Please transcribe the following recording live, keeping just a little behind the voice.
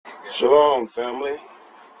Shalom, family.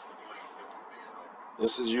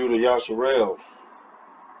 This is Yuda Yasharel.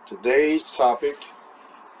 Today's topic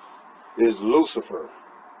is Lucifer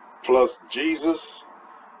plus Jesus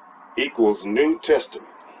equals New Testament.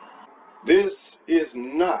 This is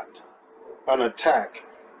not an attack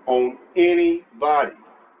on anybody,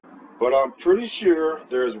 but I'm pretty sure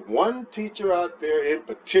there's one teacher out there in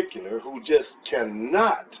particular who just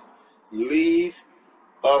cannot leave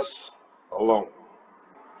us alone.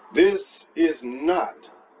 This is not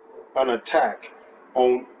an attack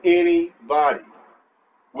on anybody,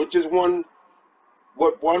 which is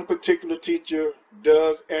what one particular teacher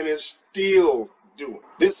does and is still doing.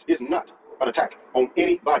 This is not an attack on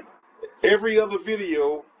anybody. Every other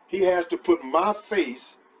video, he has to put my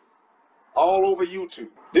face all over YouTube.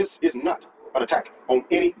 This is not an attack on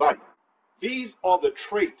anybody. These are the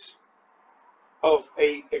traits of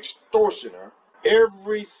an extortioner.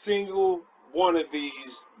 Every single one of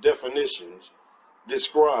these definitions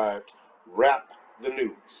described rap the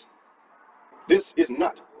news. This is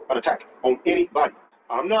not an attack on anybody.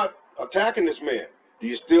 I'm not attacking this man. Do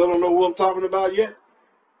you still don't know who I'm talking about yet?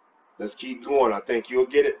 Let's keep going. I think you'll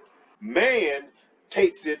get it. Man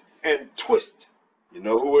takes it and twists. You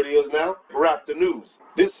know who it is now? Rap the news.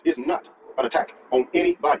 This is not an attack on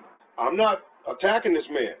anybody. I'm not attacking this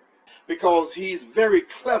man because he's very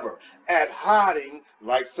clever at hiding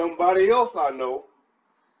like somebody else I know.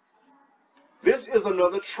 This is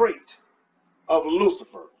another trait of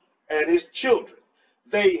Lucifer and his children.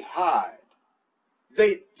 They hide,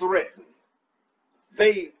 they threaten,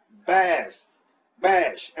 they bash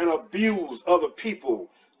and abuse other people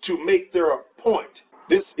to make their point.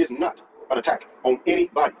 This is not an attack on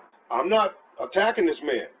anybody. I'm not attacking this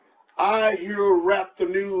man. I hear rap the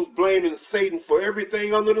news blaming Satan for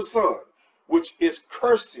everything under the sun, which is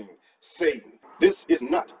cursing Satan. This is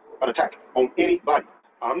not an attack on anybody.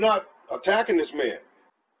 I'm not attacking this man.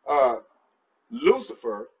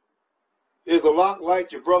 Lucifer is a lot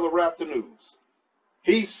like your brother Rap the News.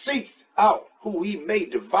 He seeks out who he may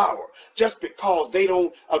devour just because they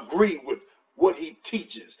don't agree with what he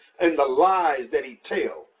teaches and the lies that he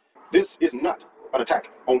tells. This is not an attack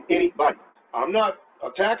on anybody. I'm not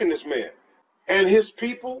attacking this man. And his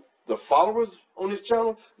people, the followers on his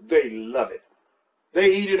channel, they love it.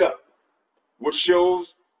 They eat it up, which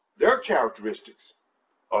shows their characteristics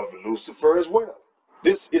of Lucifer as well.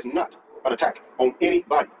 This is not an attack on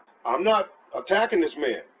anybody. I'm not attacking this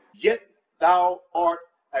man. Yet thou art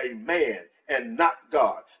a man and not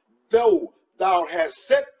God, though thou hast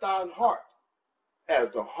set thine heart as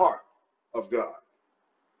the heart of God.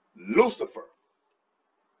 Lucifer.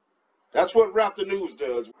 That's what Rap the News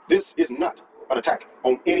does. This is not an attack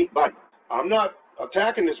on anybody. I'm not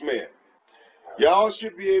attacking this man. Y'all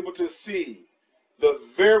should be able to see the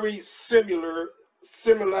very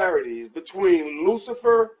similarities between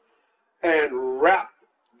Lucifer and Rap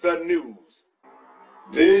the News.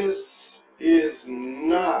 This is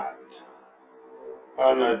not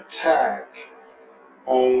an attack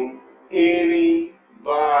on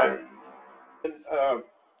anybody.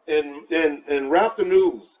 And Rap the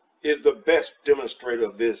News is the best demonstrator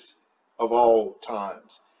of this of all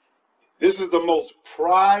times. This is the most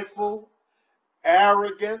prideful,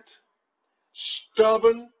 arrogant,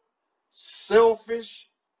 stubborn, selfish,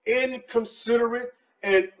 inconsiderate,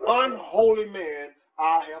 and unholy man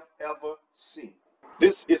I have ever seen.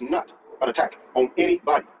 This is not an attack on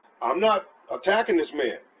anybody. I'm not attacking this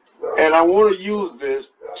man. And I want to use this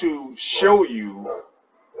to show you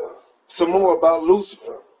some more about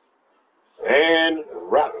Lucifer and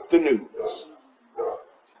Rap the News.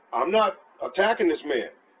 I'm not attacking this man.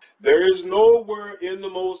 There is nowhere in the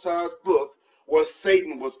Most High's book where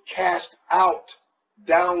Satan was cast out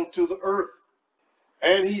down to the earth.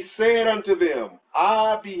 And he said unto them,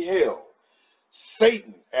 I beheld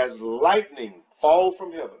Satan as lightning fall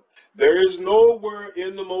from heaven. There is nowhere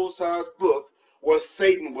in the Most High's book where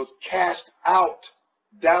Satan was cast out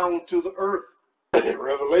down to the earth.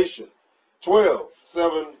 Revelation 12,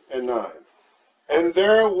 7 and 9. And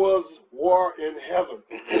there was war in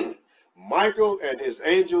heaven. Michael and his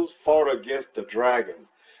angels fought against the dragon,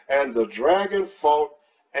 and the dragon fought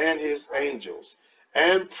and his angels,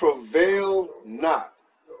 and prevailed not,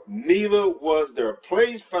 neither was their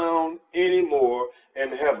place found any more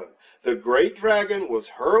in heaven. The great dragon was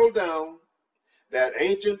hurled down, that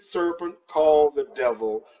ancient serpent called the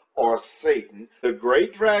devil or Satan. The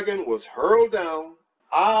great dragon was hurled down.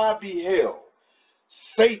 I beheld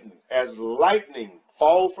Satan as lightning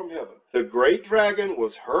fall from heaven. The great dragon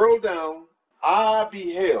was hurled down. I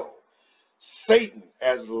beheld Satan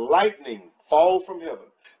as lightning fall from heaven.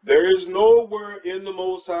 There is nowhere in the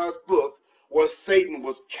Most High's book where Satan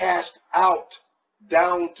was cast out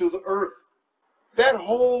down to the earth. That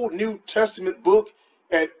whole New Testament book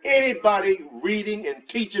and anybody reading and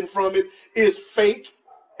teaching from it is fake,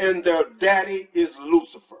 and their daddy is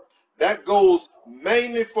Lucifer. That goes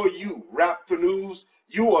mainly for you, Rappanews.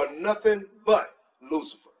 You are nothing but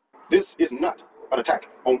Lucifer. This is not an attack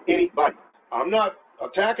on anybody. I'm not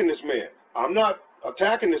attacking this man. I'm not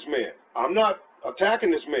attacking this man. I'm not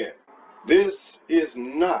attacking this man. This is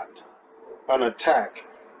not an attack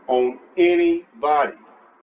on anybody.